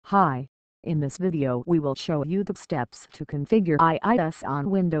Hi, in this video we will show you the steps to configure IIS on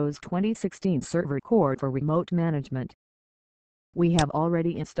Windows 2016 Server Core for remote management. We have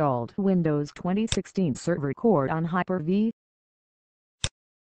already installed Windows 2016 Server Core on Hyper-V.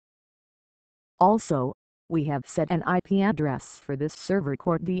 Also, we have set an IP address for this Server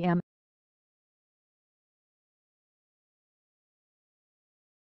Core VM.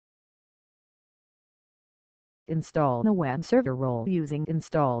 Install the web server role using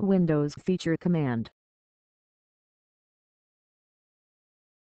Install Windows Feature command.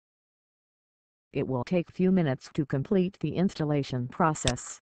 It will take few minutes to complete the installation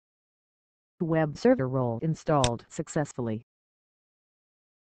process. Web server role installed successfully.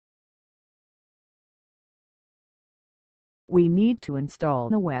 We need to install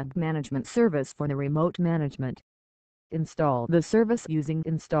the web management service for the remote management. Install the service using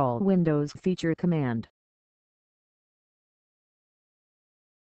Install Windows Feature command.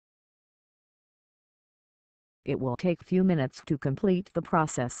 It will take few minutes to complete the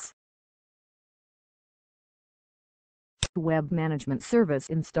process. Web management service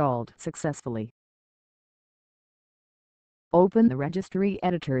installed successfully. Open the registry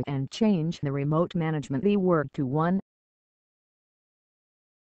editor and change the remote management keyword to 1.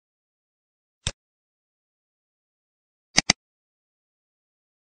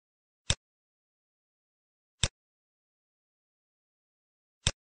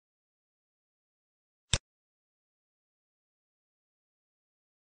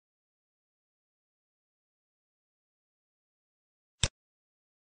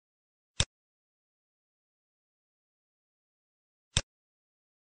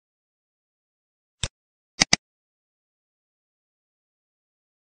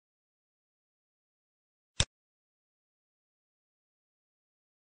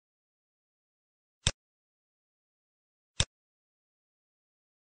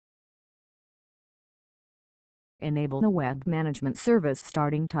 Enable the web management service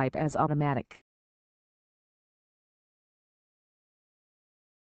starting type as automatic.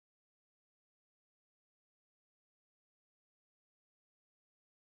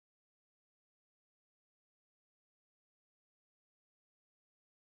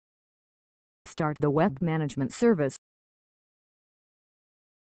 Start the web management service.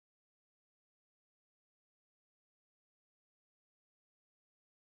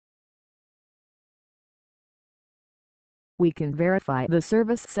 We can verify the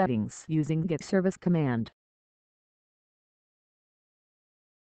service settings using Get Service command.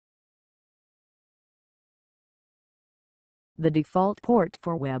 The default port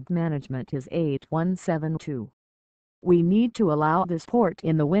for web management is 8172. We need to allow this port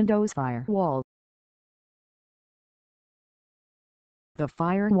in the Windows firewall. The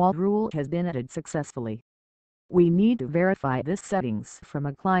firewall rule has been added successfully. We need to verify this settings from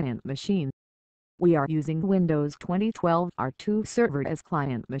a client machine. We are using Windows 2012 R2 server as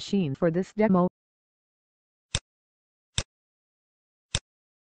client machine for this demo.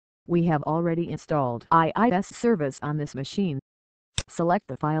 We have already installed IIS service on this machine. Select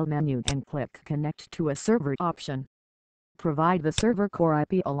the File menu and click Connect to a server option. Provide the server core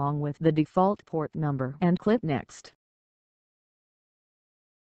IP along with the default port number and click Next.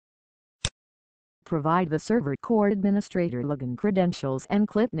 Provide the server core administrator login credentials and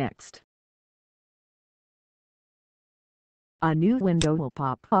click Next. A new window will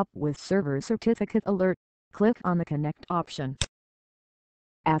pop up with Server Certificate Alert. Click on the Connect option.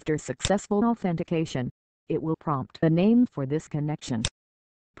 After successful authentication, it will prompt the name for this connection.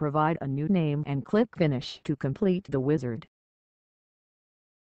 Provide a new name and click Finish to complete the wizard.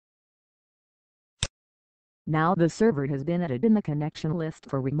 Now the server has been added in the connection list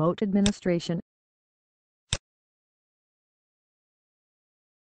for remote administration.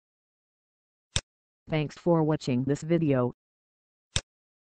 Thanks for watching this video.